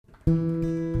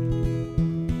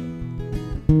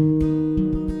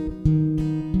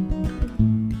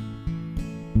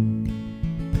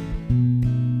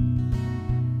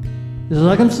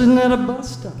like I'm sitting at a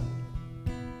bus stop,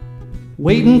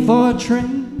 waiting for a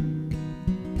train.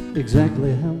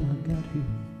 Exactly how I got here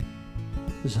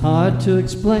is hard to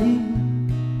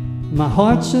explain. My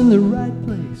heart's in the right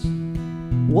place,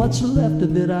 what's left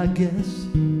of it, I guess.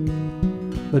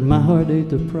 But my heart ain't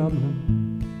the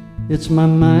problem, it's my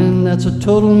mind that's a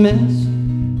total mess.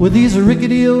 With these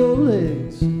rickety old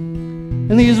legs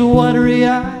and these watery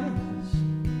eyes,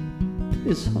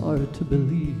 it's hard to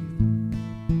believe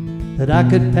that I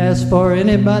could pass for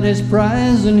anybody's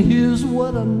prize. And here's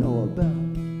what I know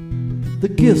about the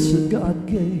gifts that God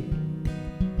gave.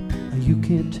 You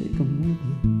can't take them with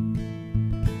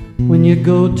you when you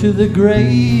go to the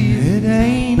grave. It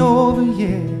ain't over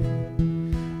yet.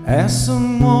 Ask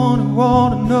someone who ought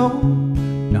to know.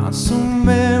 Not so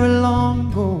very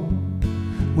long ago,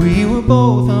 we were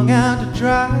both hung out to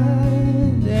dry.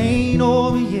 It ain't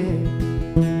over yet.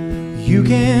 You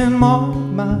can mark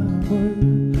my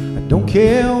word, I don't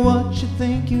care what you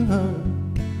think you heard.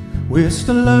 We're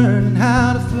still learning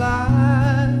how to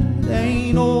fly. It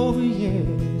ain't over yet.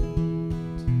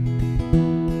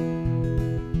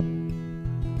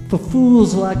 For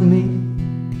fools like me,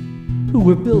 who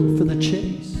were built for the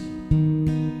chase,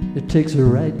 it takes the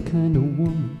right kind of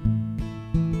woman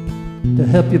to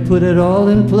help you put it all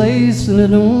in place. And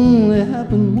it only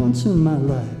happened once in my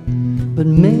life, but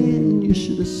man, you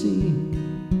should have seen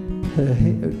her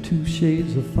hair, 2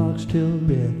 shades of foxtail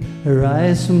red, her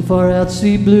eyes some far out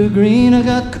sea blue green. I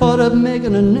got caught up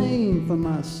making a name for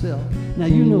myself. Now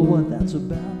you know what that's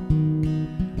about.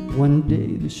 One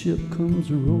day the ship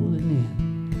comes rolling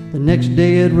in, the next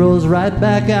day it rolls right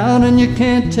back out. And you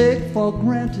can't take for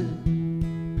granted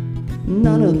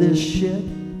none of this shit.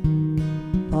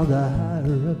 Or the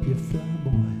higher up you fly,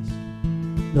 boys,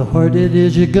 the harder it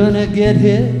is you're gonna get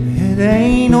hit. It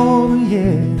ain't over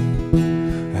yet.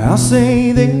 I'll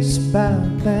say this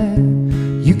about that: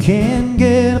 you can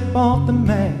get up off the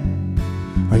mat,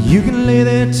 or you can lay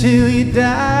there till you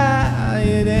die.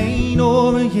 It ain't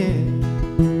over yet.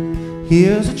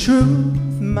 Here's the truth,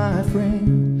 my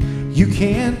friend, you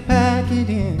can't pack it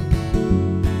in,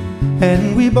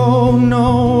 and we both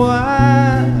know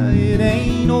why. It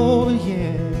ain't over yet.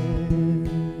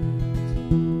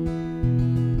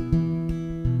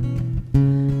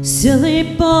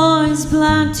 Silly boys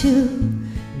blind to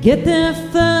get there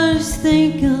first,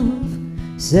 think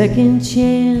of second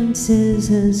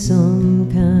chances as some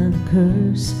kind of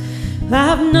curse.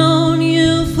 I've known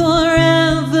you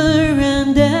forever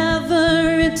and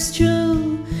ever, it's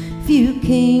true. If you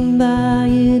came by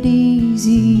it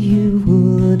easy, you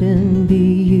wouldn't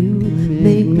be you.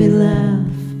 Make me laugh,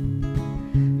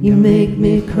 you make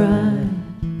me cry,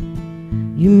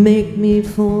 you make me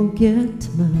forget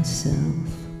myself.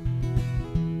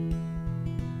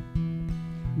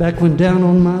 Back when down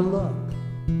on my luck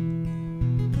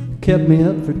kept me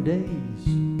up for days,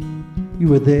 you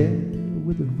were there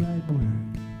with the right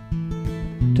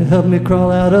word to help me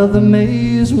crawl out of the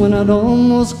maze. When I'd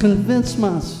almost convinced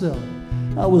myself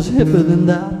I was hipper than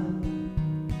thou,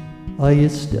 oh, you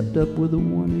stepped up with a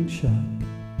warning shot,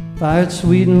 fired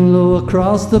sweet and low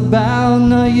across the bow.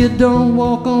 Now you don't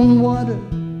walk on water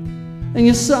and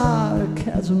your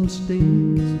sarcasm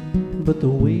stings, but the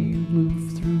way you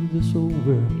move through this old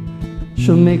world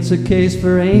sure makes a case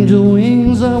for angel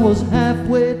wings. I was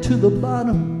halfway to the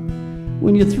bottom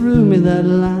when you threw me that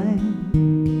line,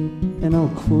 and I'll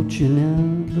quote you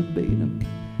now verbatim: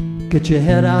 get your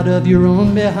head out of your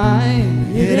own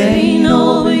behind. It ain't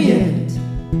over yet.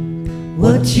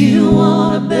 What you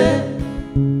wanna bet?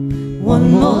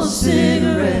 One more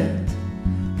cigarette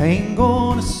Ain't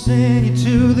gonna send you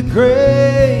to the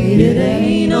grave. It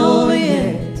ain't over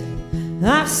yet.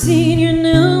 I've seen your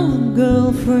new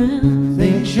girlfriend.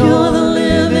 Think You're the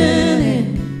living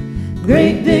in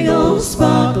great